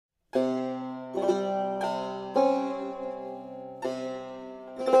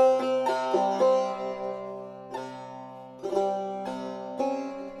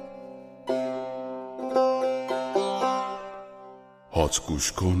رادیوات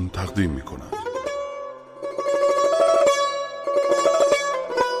گوش کن تقدیم می کند.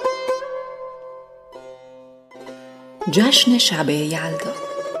 جشن شب یلدا.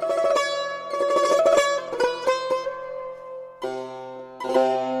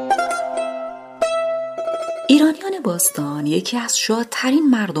 ایرانیان باستان یکی از شادترین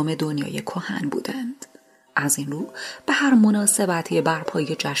مردم دنیای کهن بودند. از این رو به هر مناسبتی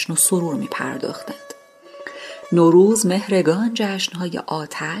برپای جشن و سرور می پرداختند. نوروز، مهرگان، جشنهای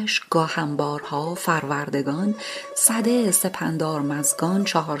آتش، گاهنبارها، فروردگان، سده، سپندار مزگان،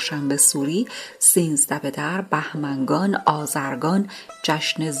 چهارشنبه سوری، سینزده‌بدر، بهمنگان، آذرگان،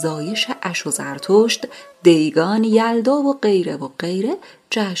 جشن زایش اش و زرتشت، دیگان، یلدا و غیره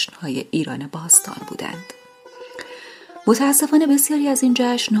جشنهای ایران باستان بودند. متاسفانه بسیاری از این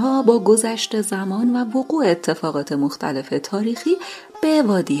جشنها با گذشت زمان و وقوع اتفاقات مختلف تاریخی به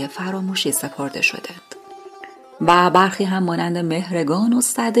وادی فراموشی سپرده شدند. و برخی هم مانند مهرگان و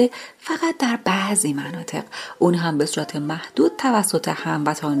سده فقط در بعضی مناطق، اون هم به صورت محدود توسط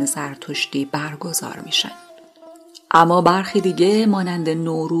هموطنان زرتشتی برگزار میشن. اما برخی دیگه مانند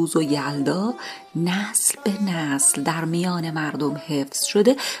نوروز و یلدا نسل به نسل در میان مردم حفظ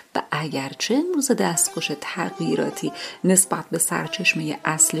شده و اگرچه امروز دستخوش تغییراتی نسبت به سرچشمه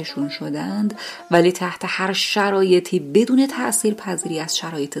اصلشون شدند، ولی تحت هر شرایطی بدون تأثیر پذیری از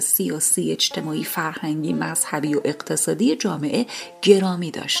شرایط سیاسی، اجتماعی، فرهنگی، مذهبی و اقتصادی جامعه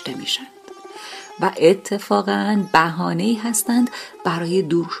گرامی داشته میشن و اتفاقاً بهانه‌ای هستند برای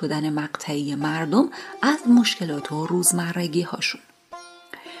دور شدن مقطعی مردم از مشکلات و روزمرگی هاشون.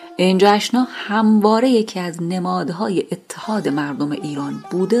 این جشن‌ها همواره یکی از نمادهای اتحاد مردم ایران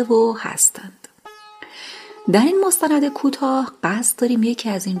بوده و هستند. در این مستند کوتاه قصد داریم یکی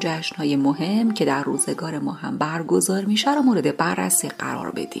از این جشن‌های مهم که در روزگار ما هم برگزار میشه را مورد بررسی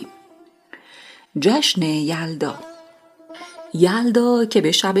قرار بدیم. جشن یلدا. یلدا که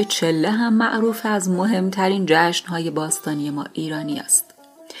به شب چله هم معروف از مهمترین جشن‌های باستانی ما ایرانی است.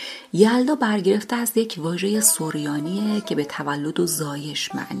 یلدا برگرفته از یک واژه سوریانیه که به تولد و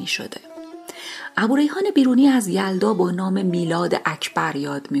زایش معنی شده. ابوریحان بیرونی از یلدا با نام میلاد اکبر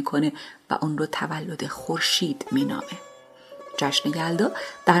یاد میکنه و اون رو تولد خورشید مینامه. جشن یلدا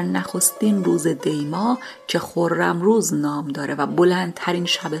در نخستین روز دی‌ماه که خرم روز نام داره و بلندترین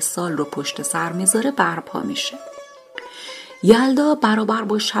شب سال رو پشت سر میذاره برپا میشه. یلدا برابر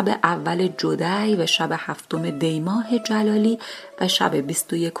با شب اول جدی و شب هفتم دی‌ماه جلالی و شب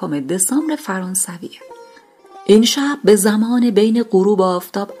 21 دسامبر فرانسویه. این شب به زمان بین غروب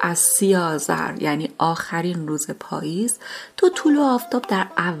آفتاب از 30 آذر یعنی آخرین روز پاییز تا طلوع آفتاب در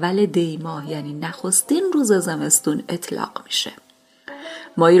اول دی‌ماه یعنی نخستین روز زمستون اطلاق میشه.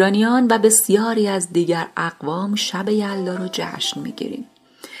 ما ایرانیان و بسیاری از دیگر اقوام شب یلدا رو جشن میگیریم.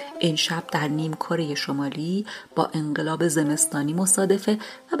 این شب در نیم کره شمالی با انقلاب زمستانی مصادفه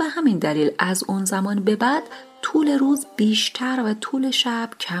و به همین دلیل از اون زمان به بعد طول روز بیشتر و طول شب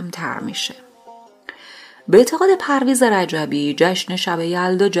کمتر میشه. به اعتقاد پرویز رجبی جشن شب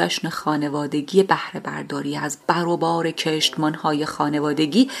یلدا جشن خانوادگی بهره برداری از بر و بار کشتمان‌های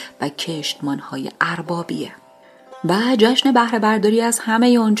خانوادگی و کشتمان‌های اربابیه و جشن بهره برداری از همه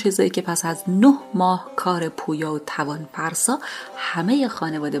اون چیزایی که پس از 9 ماه کار پویا و توان فرسا همه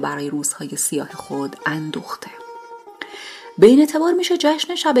خانواده برای روزهای سیاه خود اندوخته. به این اعتبار میشه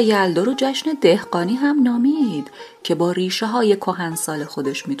جشن شب یلدا رو جشن دهقانی هم نامید که با ریشه های کهنسال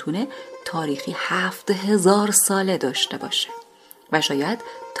خودش میتونه تاریخی 7000 ساله داشته باشه و شاید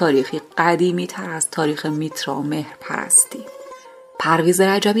تاریخی قدیمی تر از تاریخ میترا و مهر پرستی. پرویز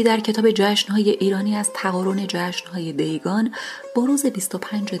رجبی در کتاب جشن‌های ایرانی از تقارن جشن‌های دیگان با روز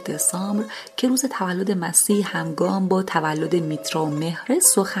 25 دسامبر که روز تولد مسیح همگام با تولد میترا و مهر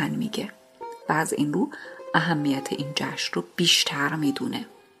سخن میگه و از این رو اهمیت این جشن رو بیشتر میدونه.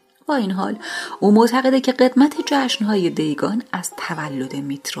 با این حال او معتقده که قدمت جشن‌های دیگان از تولد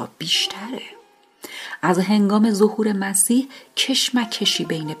میترا بیشتره. از هنگام ظهور مسیح کشمکشی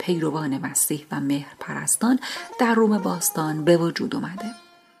بین پیروان مسیح و مهر پرستان در روم باستان به وجود اومده.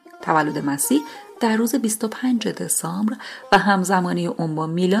 تولد مسیح در روز 25 دسامبر و همزمانی اون با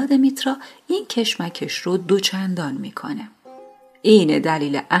میلاد میترا این کشمکش رو دوچندان میکنه. این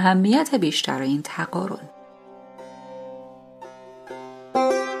دلیل اهمیت بیشتر این تقارن.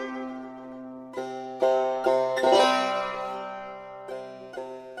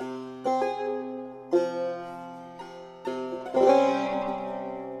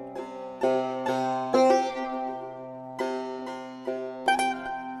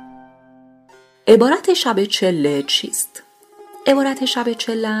 عبارت شب چله چیست؟ عبارت شب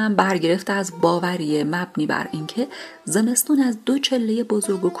چله برگرفته از باوری مبنی بر اینکه زمستون از 2 چله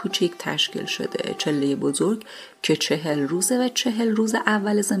بزرگ و کوچیک تشکیل شده. چله بزرگ که 40 روزه و 40 روز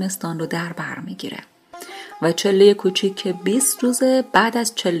اول زمستان رو در بر میگیره و چله کوچیک که 20 روزه بعد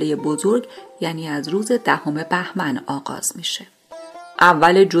از چله بزرگ، یعنی از روز 10 بهمن آغاز میشه.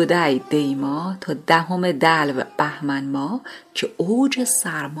 اول جدی دیما تا 10 دلو بهمن ماه که اوج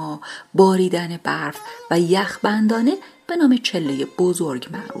سرما، باریدن برف و یخبندانه به نام چله بزرگ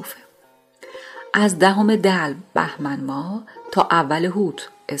معروفه. از 10 دلو بهمن ماه تا اول هوت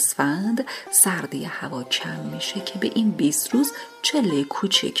اسفند سردی هوا کم میشه که به این 20 روز چله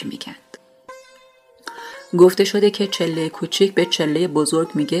کوچیک میگن. گفته شده که چله کوچیک به چله بزرگ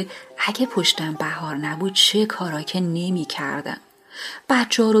میگه اگه پشتم بهار نبود چه کارا که نمی کردم.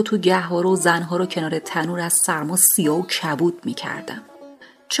 بچه ها رو تو گهواره و زنها رو کنار تنور از سرما سیاه و کبود می کردم.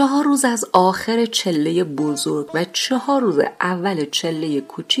 4 روز از آخر چله بزرگ و 4 روز اول چله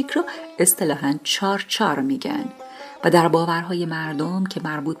کوچیک رو اصطلاحاً 4 میگن و در باورهای مردم که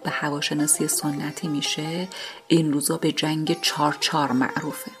مربوط به هواشناسی سنتی میشه این روزا به جنگ 4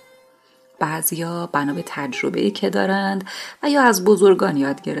 معروفه. بعضیا بنا به تجربه‌ای که دارند و یا از بزرگان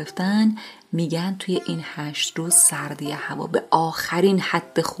یاد گرفتن میگن توی این 8 روز سردی هوا به آخرین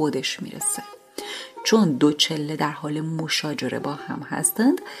حد خودش میرسه، چون 2 چله در حال مشاجره با هم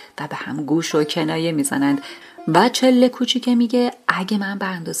هستند و به هم گوش و کنایه میزنند و چله کوچیکه میگه اگه من به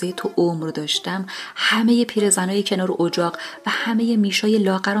اندازه تو عمر داشتم همه پیرزنای کنار اجاق و همه میشای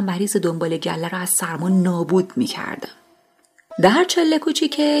لاغر و مریض دنبال گله رو از سرما نابود میکردم. در چله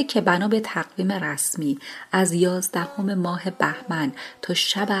کوچیکه که بنا به تقویم رسمی از 11 ماه بهمن تا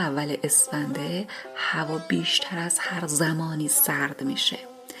شب اول اسفنده هوا بیشتر از هر زمانی سرد میشه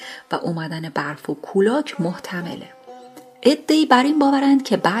و اومدن برف و کولاک محتمله. عده‌ای بر این باورند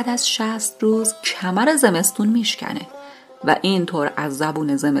که بعد از 60 روز کمر زمستون میشکنه و اینطور از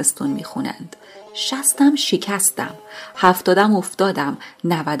زبون زمستون میخونند 60 شکستم، 70 افتادم،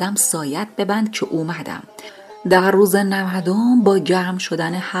 90 سایت ببند که اومدم. در روز 90 با گرم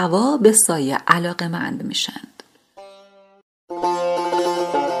شدن هوا به سایه علاقه‌مند میشند.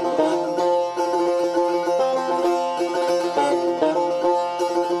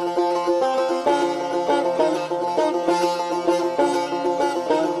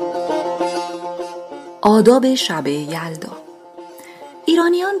 آداب شب یلدا.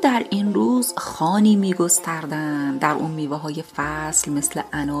 ایرانیان در این روز خوانی می‌گستردند، در اون میوه‌های فصل مثل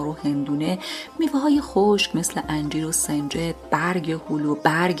انار و هندونه، میوه‌های خشک مثل انجیر و سنجد، برگ هلو،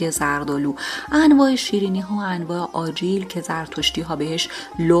 برگ زردآلو، انواع شیرینی‌ها و انواع آجیل که زرتشتی‌ها بهش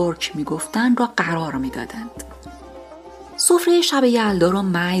لرک میگفتند را قرار میدادند. سفره شب یلدا را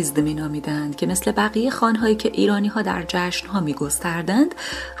میزد مینامیدند که مثل بقیه خوان‌هایی که ایرانی‌ها در جشن‌ها می‌گستردند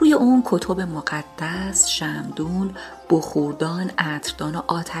روی اون کتب مقدس، شمعدون، بخوردان، عطردان و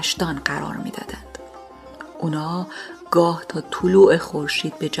آتشدان قرار میدادند. اونا گاه تا طلوع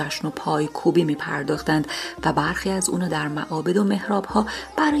خورشید به جشن و پایکوبی می‌پرداختند و برخی از اونا در معابد و محراب‌ها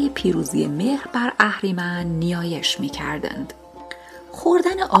برای پیروزی مهر بر اهریمن نیایش می‌کردند.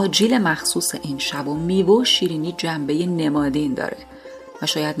 خوردن آجیل مخصوص این شب و میوه و شیرینی جنبه نمادین داره و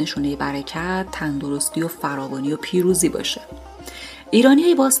شاید نشونه برکت، تندرستی و فراوانی و پیروزی باشه.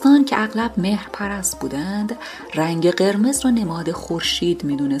 ایرانیای باستان که اغلب مهر پرست بودند رنگ قرمز را نماد خورشید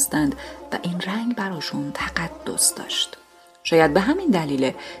میدونستند و این رنگ براشون تقدس داشت. شاید به همین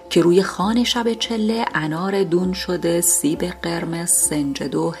دلیله که روی خوان شب چله انار دون شده، سیب قرمز،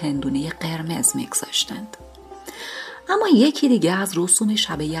 سنجد و هندونه قرمز میگذاشتند. اما یکی دیگه از رسوم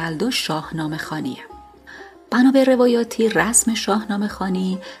شب یلدا شاهنامه خوانیه. بنا به روایاتی رسم شاهنامه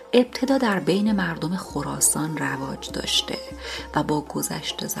خوانی ابتدا در بین مردم خراسان رواج داشته و با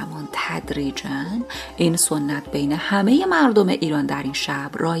گذشت زمان تدریجاً این سنت بین همه مردم ایران در این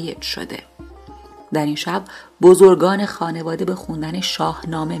شب رایج شده. در این شب بزرگان خانواده به خوندن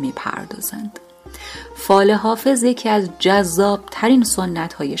شاهنامه میپردازند. فال حافظ یکی از جذاب ترین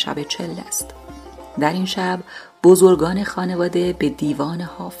سنت های شب چله است. در این شب بزرگان خانواده به دیوان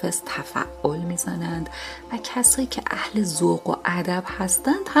حافظ تفعل میزنند و کسایی که اهل ذوق و ادب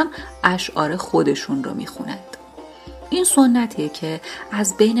هستند هم اشعار خودشون رو میخونند. این سنتیه که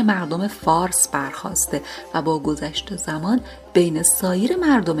از بین مردم فارس برخاسته و با گذشت زمان بین سایر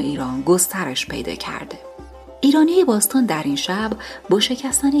مردم ایران گسترش پیدا کرده. ایرانی باستان در این شب با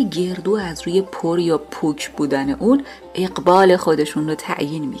شکستن گردو از روی پر یا پوک بودن اون اقبال خودشون رو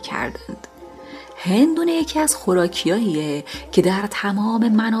تعیین میکردند. هندونه یکی از خوراکیاییه که در تمام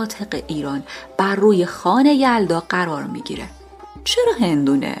مناطق ایران بر روی خوان یلدا قرار میگیره. چرا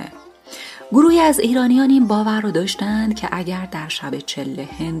هندونه؟ گروهی از ایرانیان این باور رو داشتند که اگر در شب چله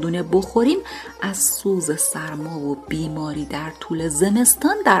هندونه بخوریم از سوز سرما و بیماری در طول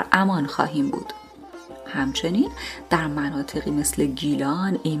زمستان در امان خواهیم بود. همچنین در مناطقی مثل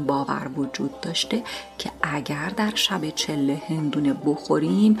گیلان این باور وجود داشته که اگر در شب چله هندونه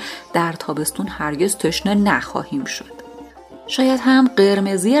بخوریم در تابستون هرگز تشنه نخواهیم شد. شاید هم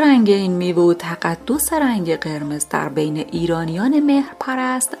قرمزی رنگ این میوه و تقدس رنگ قرمز در بین ایرانیان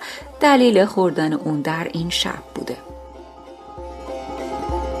مهرپرست دلیل خوردن اون در این شب بوده.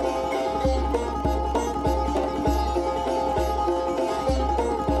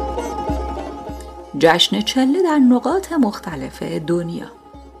 جشن چله در نقاط مختلف دنیا.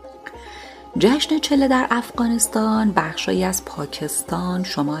 جشن چله در افغانستان، بخشی از پاکستان،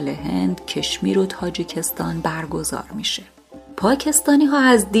 شمال هند، کشمیر و تاجیکستان برگزار میشه. پاکستانی ها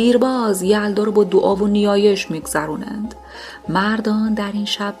از دیرباز یلدا رو با دعا و نیایش میگذرونند. مردان در این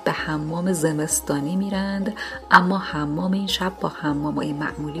شب به حمام زمستانی میرند، اما حمام این شب با حمامای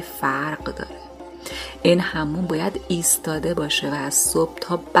معمولی فرق داره. این حمام باید ایستاده باشه و از صبح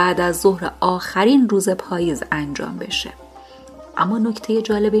تا بعد از ظهر آخرین روز پاییز انجام بشه. اما نکته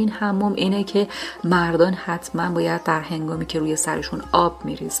جالب این حمام اینه که مردان حتما باید در هنگامی که روی سرشون آب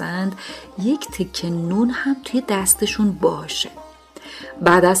میریزند یک تکه نون هم توی دستشون باشه.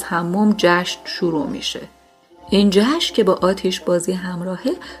 بعد از حمام جشن شروع میشه. این جشن که با آتش بازی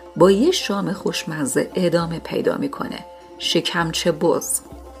همراهه با یه شام خوشمزه ادامه پیدا میکنه، شکمچه بز.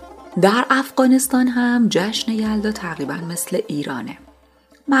 در افغانستان هم جشن یلدا تقریبا مثل ایرانه.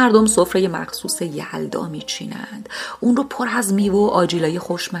 مردم سفره مخصوص یلدا میچینند. اون رو پر از میوه و آجیلای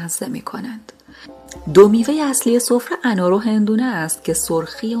خوشمزه میکنند. دو میوه اصلی سفره انار و هندونه است که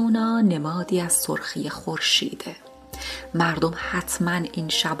سرخی اونا نمادی از سرخی خورشیده. مردم حتما این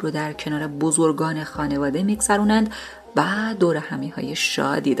شب رو در کنار بزرگان خانواده میگذرونند و دور همیهای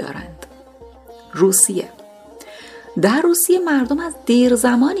شادی دارند. روسیه. در روسیه مردم از دیر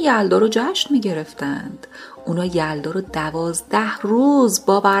زمان یلدا رو جشن میگرفتند. اونا یلدا رو 12 روز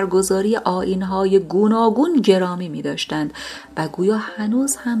با برگزاری آیین‌های گوناگون گرامی می‌داشتند و گویا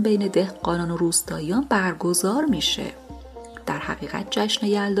هنوز هم بین دهقانان و روستاییان برگزار میشه. در حقیقت جشن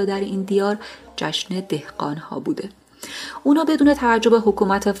یلدا در این دیار جشن دهقان‌ها بوده. اونا بدون توجه به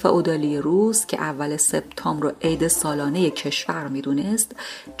حکومت فئودالی روس که اول سپتامبر رو عید سالانه کشور میدونست،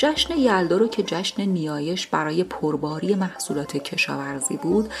 جشن یلدا رو که جشن نیایش برای پرباری محصولات کشاورزی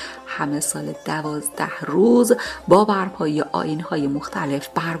بود، همه سال 12 روز با برپایی آیین‌های مختلف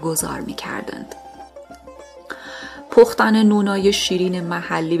برگزار میکردند. پختن نونای شیرین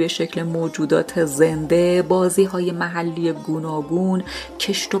محلی به شکل موجودات زنده، بازی‌های محلی گوناگون،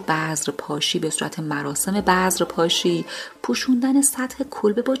 کشت و بذر پاشی به صورت مراسم بذر پاشی، پوشوندن سطح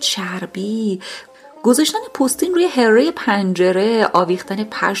کلبه با چربی، گذاشتن پوستین روی هره پنجره، آویختن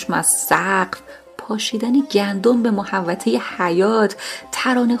پشم از سقف، پاشیدن گندم به محوطه حیاط،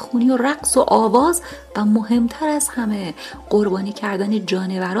 ترانه‌خوانی و رقص و آواز و مهمتر از همه قربانی کردن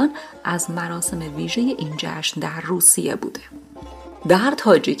جانوران از مراسم ویژه این جشن در روسیه بوده. در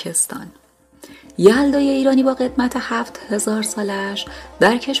تاجیکستان یلدای ایرانی با قدمت 7000 سالش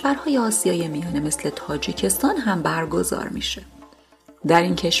در کشورهای آسیای میانه مثل تاجیکستان هم برگزار میشه. در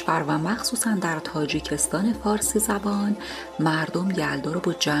این کشور و مخصوصا در تاجیکستان فارسی زبان مردم یلدا رو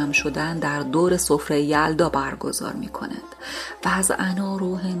با جمع شدن در دور سفره یلدا برگزار می کنند و از انار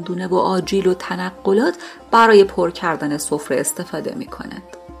و هندونه و آجیل و تنقلات برای پر کردن سفره استفاده می کنند.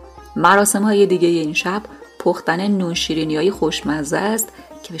 مراسم های دیگه این شب پختن نون شیرینی های خوشمزه است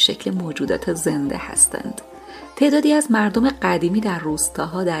که به شکل موجودات زنده هستند. تعدادی از مردم قدیمی در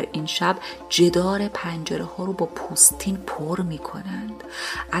روستاها در این شب جدار پنجره ها رو با پوستین پر می کنند.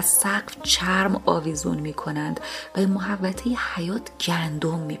 از سقف چرم آویزون می کنند و به محوطه حیاط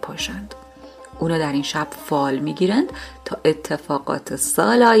گندم می پاشند. اونا در این شب فال می گیرند تا اتفاقات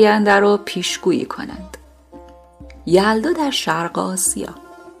سال آینده رو پیشگویی کنند. یلدا در شرق آسیا.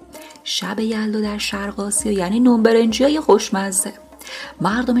 شب یلدا در شرق آسیا یعنی نون برنجی های خوشمزه.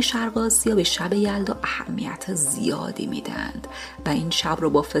 مردم شرق آسیا به شب یلدا اهمیت زیادی میدند و این شب رو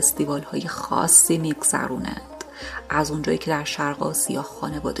با فستیوال های خاصی میگذرونند. از اونجایی که در شرق آسیا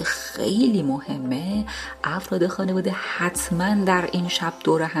خانواده خیلی مهمه، افراد خانواده حتما در این شب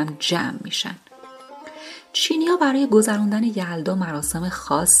دور هم جمع میشن. چینی‌ها برای گذراندن یلدا مراسم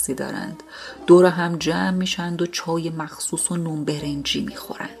خاصی دارند. دور هم جمع میشند و چای مخصوص و نون برنجی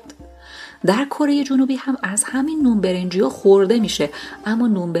میخورند. در کره جنوبی هم از همین نون برنجی ها خورده میشه، اما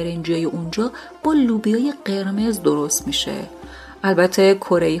نون برنجی های اونجا با لوبیای قرمز درست میشه. البته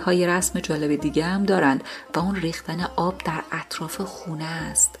کره‌ای های رسم جالب دیگه هم دارند و اون ریختن آب در اطراف خونه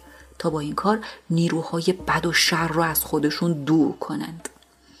است تا با این کار نیروهای بد و شر رو از خودشون دور کنند.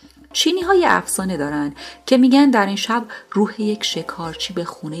 چینی‌های افسانه دارن که میگن در این شب روح یک شکارچی به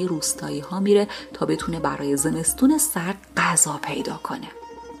خونه روستایی‌ها میره تا بتونه برای زمستون سرد غذا پیدا کنه.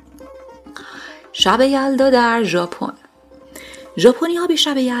 شب یلدا در ژاپن. ژاپنی‌ها به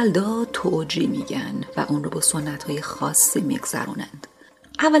شب یلدا توجی میگن و اون رو با سنت‌های خاصی میگذرونند.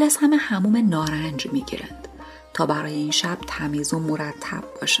 اول از همه حموم نارنج میگیرند تا برای این شب تمیز و مرتب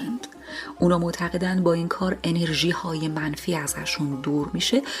باشند. اونا معتقدن با این کار انرژی های منفی ازشون دور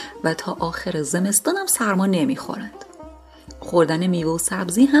میشه و تا آخر زمستان هم سرما نمیخورند. خوردن میوه و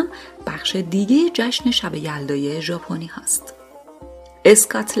سبزی هم بخش دیگه جشن شب یلدای ژاپنی هست.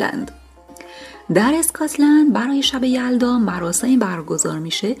 اسکاتلند. در اسکاتلند برای شب یلدا مراسمی برگزار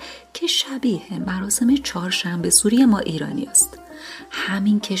میشه که شبیه مراسم چهارشنبه سوری ما ایرانی است.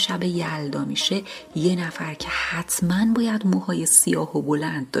 همین که شب یلدا میشه یه نفر که حتما باید موهای سیاه و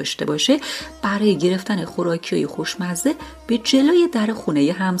بلند داشته باشه برای گرفتن خوراکی‌های خوشمزه به جلوی در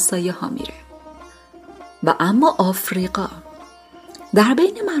خونه همسایه ها میره. و اما آفریقا. در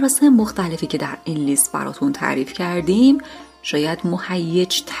بین مراسم مختلفی که در این لیست براتون تعریف کردیم شاید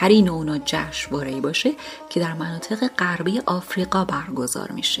مهیج ترین اونا جشنواره‌ای باشه که در مناطق غربی آفریقا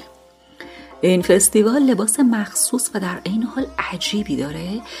برگزار میشه. این فستیوال لباس مخصوص و در عین حال عجیبی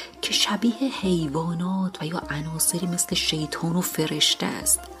داره که شبیه حیوانات و یا عناصری مثل شیطان و فرشته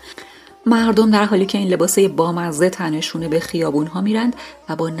است. مردم در حالی که این لباسه بامزه تنشونه به خیابون‌ها میرند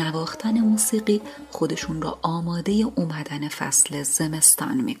و با نواختن موسیقی خودشون را آماده اومدن فصل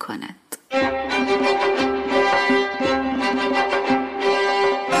زمستان میکنند.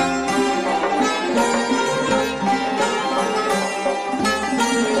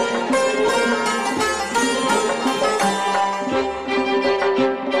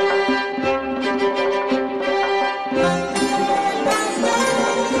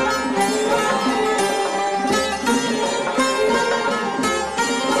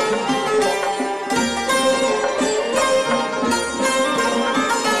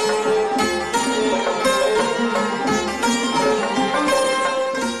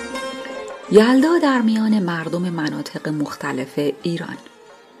 یلدا در میان مردم مناطق مختلف ایران.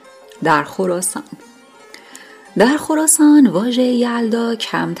 در خراسان واژه یلدا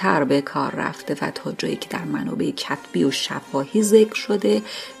کمتر به کار رفته و تا جایی که در منابع کتبی و شفاهی ذکر شده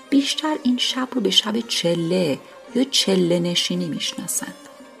بیشتر این شب رو به شب چله یا چله نشینی میشناسند.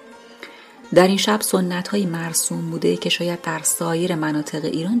 در این شب سنت‌های مرسوم بوده که شاید در سایر مناطق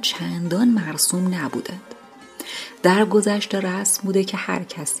ایران چندان مرسوم نبودند. در گذشته رسم بوده که هر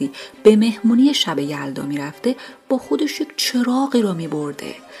کسی به مهمونی شب یلدا می رفته با خودش یک چراغی رو می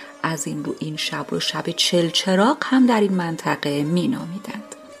برده. از این رو این شب رو شب چل چراغ هم در این منطقه می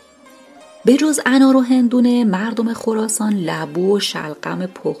نامیدند. به جز انار و هندونه مردم خراسان لبو و شلغم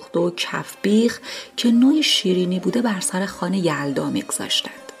پخته و کفبیخ که نوع شیرینی بوده بر سر خوان یلدا می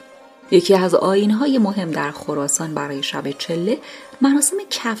گذاشتند. یکی از آیین‌های مهم در خراسان برای شب چله مراسم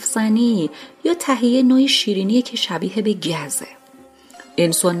کفزنی یا تهیه نوع شیرینی که شبیه به گزه.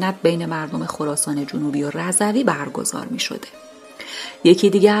 این سنت بین مردم خراسان جنوبی و رضوی برگزار می شده. یکی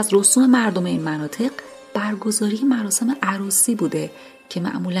دیگه از رسوم مردم این مناطق برگزاری مراسم عروسی بوده که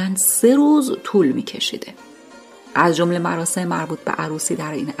معمولاً 3 روز طول می کشیده. از جمله مراسم مربوط به عروسی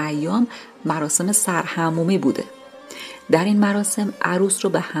در این ایام مراسم سرحمومی بوده. در این مراسم عروس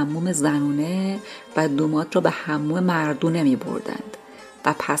رو به حموم زنونه و دومات رو به حموم مردونه می بردند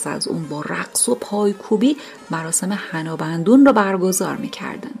و پس از اون با رقص و پایکوبی مراسم حنابندون رو برگزار می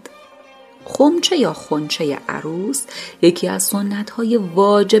کردند. خمچه یا خنچه عروس یکی از سنت‌های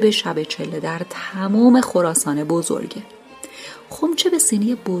واجب شب چله در تمام خراسان بزرگه. خمچه به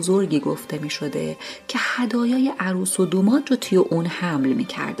سینی بزرگی گفته می شده که هدایای عروس و دومات رو توی اون حمل می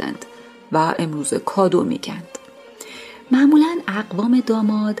کردند و امروز کادو می گند. معمولاً اقوام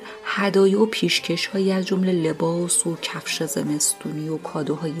داماد هدایا و پیشکش‌هایی از جمله لباس و کفش زمستونی و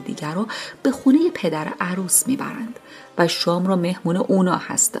کادوهای دیگر را به خونه پدر عروس میبرند و شام را مهمون اونا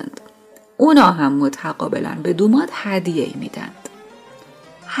هستند. اونا هم متقابلاً به دوماد هدیه میدند.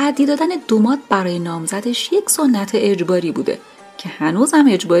 هدیه دادن دوماد برای نامزدش یک سنت اجباری بوده که هنوز هم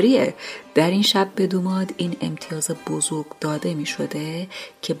اجباریه. در این شب به دوماد این امتیاز بزرگ داده می شده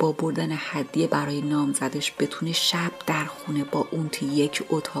که با بردن هدیه برای نامزدش بتونه شب در خونه با اون توی یک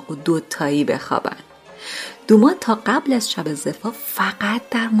اتاق و 2 تایی بخوابن. دوماد تا قبل از شب زفاف فقط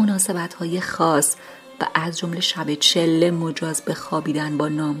در مناسبت‌های خاص و از جمله شب چله مجاز به خوابیدن با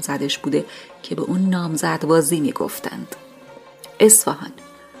نامزدش بوده که به اون نامزدبازی می گفتند. اصفهان.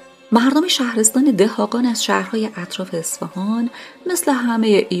 مردم شهرستان دهاقان از شهرهای اطراف اصفهان مثل همه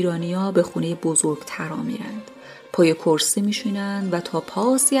ایرانی‌ها به خونه بزرگترا میرند. پای کرسی میشینند و تا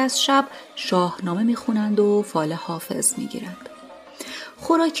پاسی از شب شاهنامه میخونند و فال حافظ میگیرند.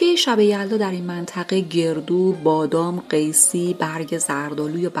 خوراکی شب یلدا در این منطقه گردو، بادام، قیسی، برگ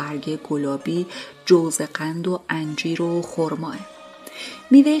زردآلو یا برگ گلابی، جوز قند و انجیر و خرماه.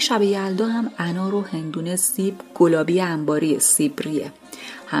 میوه شب یلدا هم انار و هندونه، سیب، گلابی انباری سیبریه.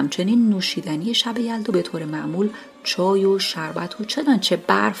 همچنین نوشیدنی شب یلدا به طور معمول چای و شربت و چنانچه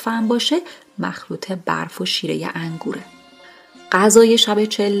برف هم باشه مخلوط برف و شیره انگوره. غذای شب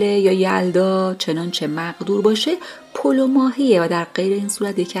چله یا یلدا چنانچه مقدور باشه پلو ماهیه و در غیر این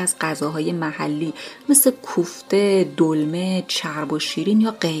صورت یکی از غذاهای محلی مثل کوفته، دلمه، چرب و شیرین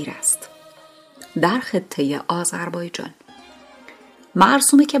یا غیر است. در خطه آذربایجان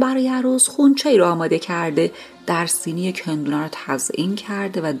مرسومه که برای عروس خونچه‌ای را آماده کرده، در سینی یک هندونه را تزیین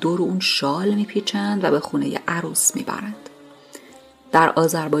کرده و دور اون شال میپیچند و به خونه عروس میبرند. در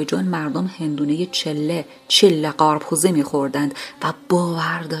آذربایجان مردم هندونه چله قارپوزه میخوردند و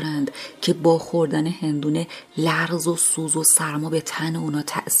باور دارند که با خوردن هندونه لرز و سوز و سرما به تن اونا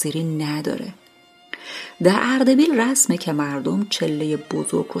تأثیری نداره. در اردبیل رسمه که مردم چله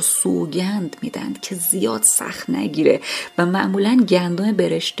بزرگ رو سوگند میدند که زیاد سخت نگیره و معمولاً گندم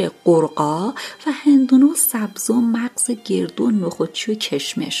برشته، قرقا و هندونه و سبز و مغز گردو، نخودچی و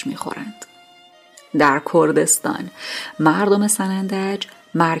کشمش میخورند. در کردستان مردم سنندج،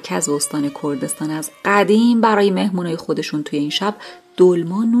 مرکز استان کردستان، از قدیم برای مهمونای خودشون توی این شب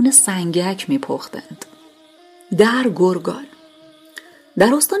دلمه نون سنگک میپختند. در گرگان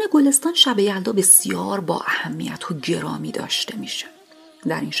در استان گلستان شب یلدا بسیار با اهمیت و گرامی داشته میشه.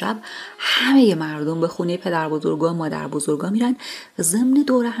 در این شب همه مردم به خونه پدر بزرگا، مادر بزرگا میرن و ضمن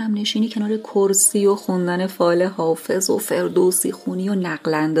دور هم نشینی کنار کرسی و خوندن فال حافظ و فردوسی خونی و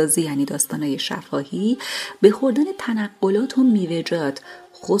نقل اندازی یعنی داستانای شفاهی به خوردن تنقلات و میوه‌جات،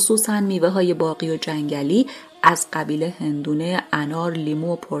 خصوصا میوه های باقی و جنگلی از قبیل هندونه، انار،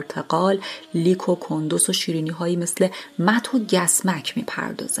 لیمو و پرتقال، لیک و کندوس و شیرینی هایی مثل مت و گسمک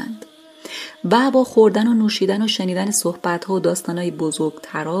میپردازند و با خوردن و نوشیدن و شنیدن صحبت ها و داستان های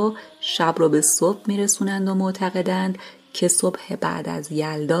بزرگترا شب را به صبح میرسونند و معتقدند که صبح بعد از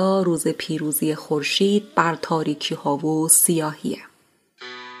یلدا روز پیروزی خورشید بر تاریکی ها و سیاهیه.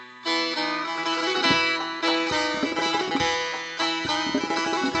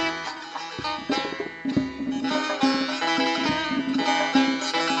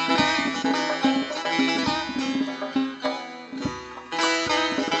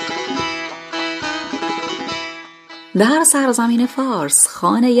 در سرزمین فارس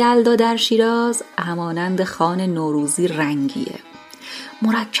خان یلدا در شیراز همانند خان نوروزی رنگیه.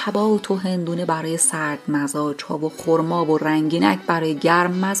 مرکبات و هندونه برای سرد مزاج ها و خرما و رنگینک برای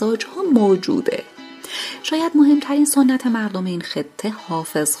گرم مزاج ها موجوده. شاید مهمترین سنت مردم این خطه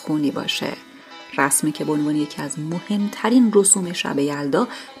حافظ خونی باشه، رسمی که به عنوان یکی از مهمترین رسوم شب یلدا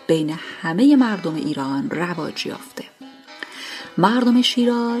بین همه مردم ایران رواج یافته. مردم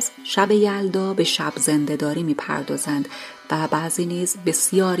شیراز شب یلدا به شب زنده‌داری می‌پردازند و بعضی نیز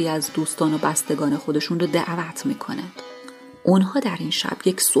بسیاری از دوستان و بستگان خودشون رو دعوت می‌کنند. اونها در این شب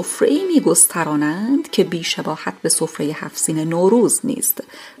یک سفره‌ای می‌گسترانند که بی‌شباهت به سفره هفسین نوروز نیست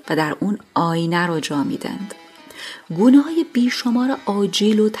و در اون آینه را جا میدند. گونه‌های بیشمار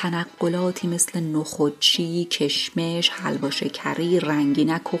آجیل و تنقلاتی مثل نخودچی، کشمش، حلوا شکری،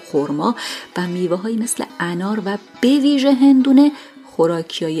 رنگینک و خرما و میوه‌هایی مثل انار و به ویژه هندونه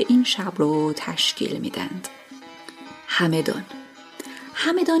خوراکیای این شب رو تشکیل میدند.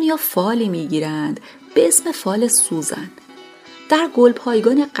 همدان یا فالی میگیرند به اسم فال سوزن. در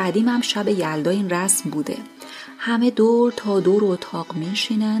گلپایگان قدیم هم شب یلدا این رسم بوده. همه دور تا دور اتاق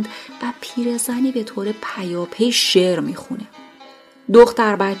میشینند و پیرزنی به طور پیاپی شعر میخونه.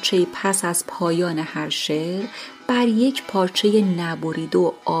 دختر بچه‌ای پس از پایان هر شعر بر یک پارچه نبریده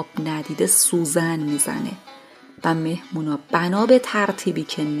و آب ندیده سوزن میزنه و مهمونا بنا به ترتیبی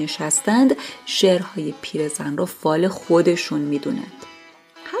که نشستند شعرهای پیرزن رو فال خودشون میدونند.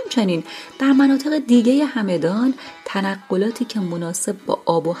 همچنین در مناطق دیگه همدان تنقلاتی که مناسب با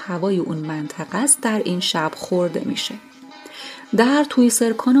آب و هوای اون منطقه است در این شب خورده میشه. در توی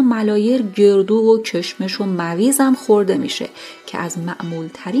سرکان و ملایر گردو و کشمش و مویز هم خورده میشه که از معمول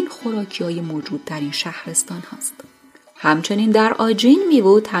ترین خوراکی‌های موجود در این شهرستان هست. همچنین در آجین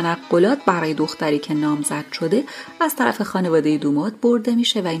میوه و تنقلات برای دختری که نامزد شده از طرف خانواده دوماد برده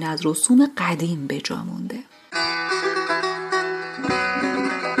میشه و این از رسوم قدیم به جا مونده.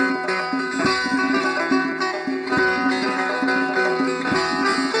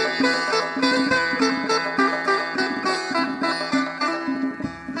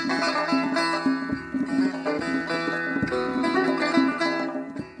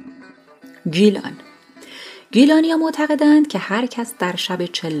 گیلانی‌ها معتقدند که هر کس در شب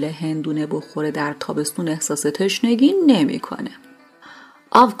چله هندونه بخوره در تابستون احساس تشنگی نمی‌کنه.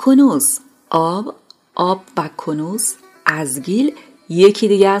 آب کنوز، آب و کنوز، ازگیل یکی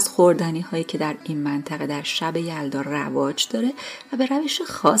دیگه از خوردنی هایی که در این منطقه در شب یلدا رواج داره و به روش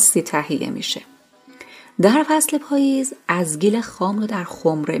خاصی تهیه میشه. در فصل پاییز ازگیل خام رو در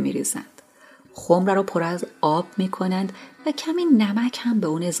خمره میریزند. خمره رو پر از آب میکنند و کمی نمک هم به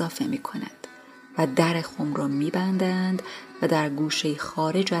اون اضافه میکنند و در خمره رو میبندند و در گوشه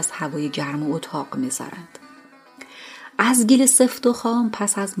خارج از هوای گرم اتاق میذارند. ازگیل سفت و خام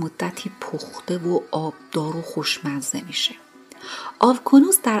پس از مدتی پخته و آبدار و خوشمزه میشه.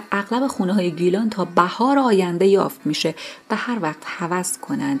 آبکنوز در اغلب خونه‌های گیلان تا بهار آینده یافت میشه و هر وقت هوس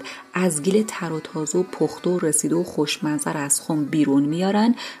کنند ازگیل تر و تازه و پخته و رسیده و خوشمزه از خم بیرون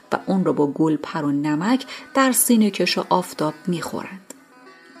میارن و اون رو با گلپر و نمک در سینه کش و آفتاب میخورند.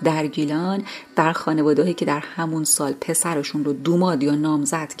 در گیلان در خانواده‌هایی که در همون سال پسرشون رو دوماد یا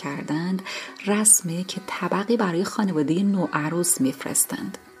نامزد کردند رسمه که طبقی برای خانواده نوعروس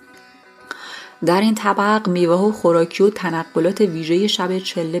میفرستند. در این طبق میوه و خوراکی و تنقلات ویژه شب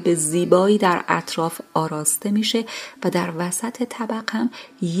چله به زیبایی در اطراف آراسته میشه و در وسط طبق هم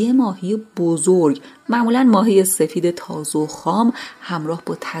یه ماهی بزرگ، معمولا ماهی سفید تازه و خام همراه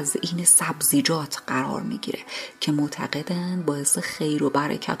با تزیین سبزیجات قرار میگیره که معتقدند باعث خیر و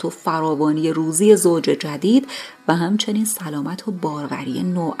برکت و فراوانی روزی زوج جدید و همچنین سلامت و باروری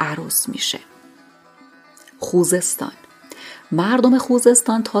نوعروس میشه. خوزستان. مردم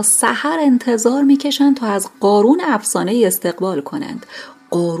خوزستان تا سحر انتظار میکشند تا از قارون افسانه استقبال کنند.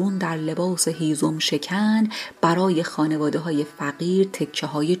 قارون در لباس هیزم شکن برای خانواده های فقیر تکه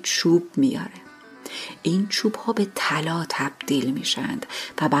های چوب میاره. این چوب ها به طلا تبدیل میشند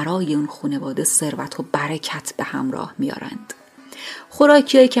و برای اون خانواده ثروت و برکت به همراه میارند.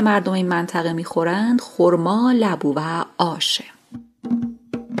 خوراکیایی که مردم این منطقه میخورند خرما، لبو و آشه.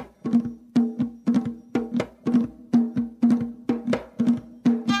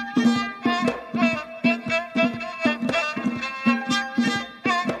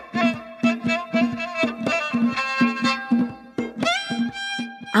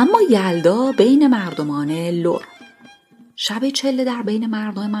 اما یلدا بین مردمان لر. شب چله در بین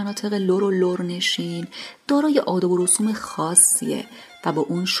مردم مناطق لر و لرنشین دارای آداب و رسوم خاصیه و با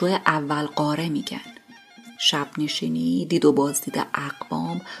اون شو اول قاره میگن. شب نشینی، دید و بازدید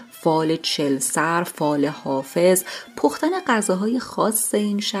اقوام، فال 40 سر، فال حافظ، پختن غذاهای خاص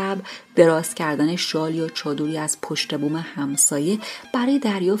این شب، دراز کردن شال یا چادری از پشت بوم همسایه برای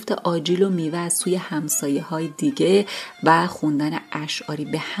دریافت آجیل و میوه از سوی همسایه های دیگه و خوندن اشعاری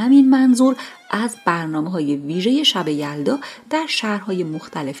به همین منظور از برنامه‌های ویژه شب یلدا در شهرهای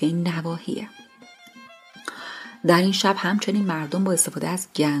مختلف این نواحیه. در این شب همچنین مردم با استفاده از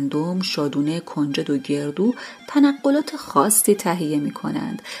گندم، شادونه، کنجد و گردو تنقلات خاصی تهیه می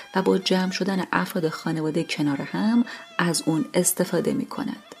کنند و با جمع شدن افراد خانواده کنار هم از اون استفاده می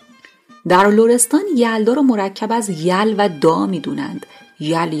کنند. در لرستان یلدا رو مرکب از یل و دا می دونند.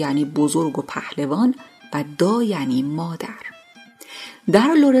 یل یعنی بزرگ و پهلوان و دا یعنی مادر.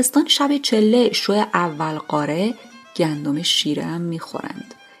 در لرستان شب چله شو اول قاره گندم شیره هم می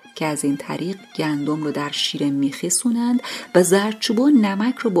خورند که از این طریق گندم رو در شیره میخیسونند و زردچوب و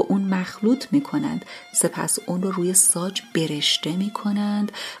نمک رو با اون مخلوط میکنند. سپس اون رو روی ساج برشته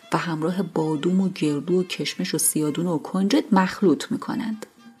میکنند و همراه بادوم و گردو و کشمش و سیادون و کنجد مخلوط میکنند.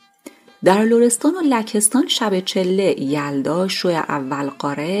 در لرستان و لکستان شب چله یلدا شو اول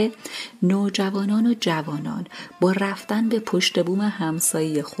قاره نوجوانان و جوانان با رفتن به پشت بوم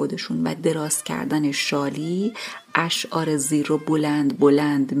همسایه خودشون و دراز کردن شالی اشعار زیر رو بلند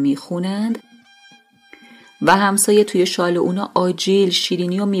بلند میخونند و همسایه توی شال اونا آجیل،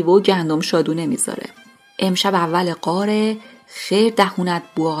 شیرینی و میوه و گندم شادونه میذاره. امشب اول قاره خیر دهونت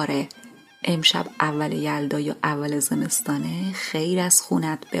بواره، امشب اول یلدا یا اول زمستانه خیر از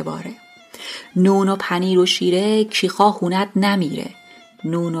خونت بباره. نون و پنیر و شیره کی خواهونت نمیره،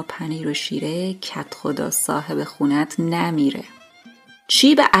 نون و پنیر و شیره کت خدا صاحب خونت نمیره.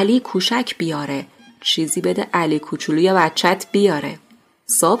 چی به علی کوشک بیاره، چیزی بده علی کوچولو یا بچت بیاره.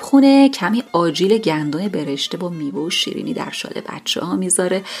 صاحب خونه کمی آجیل گندم برشته با میوه و شیرینی در شال بچه ها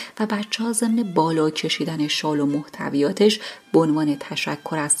میذاره و بچه ها ضمن بالا کشیدن شال و محتویاتش به عنوان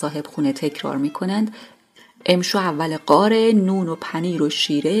تشکر از صاحب خونه تکرار میکنند: امشو اول قاره نون و پنیر و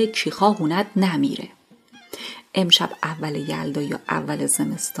شیره کی خواهونت نمیره. امشب اول یلدا یا اول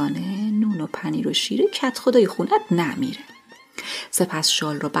زمستانه نون و پنیر و شیره کت خدای خونت نمیره. سپس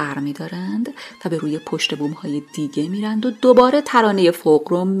شال رو برمی دارند و به روی پشت بوم های دیگه میرند و دوباره ترانه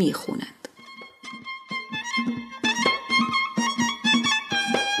فوق رو میخونند.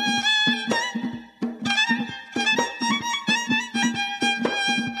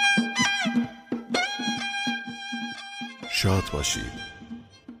 شاد باشید.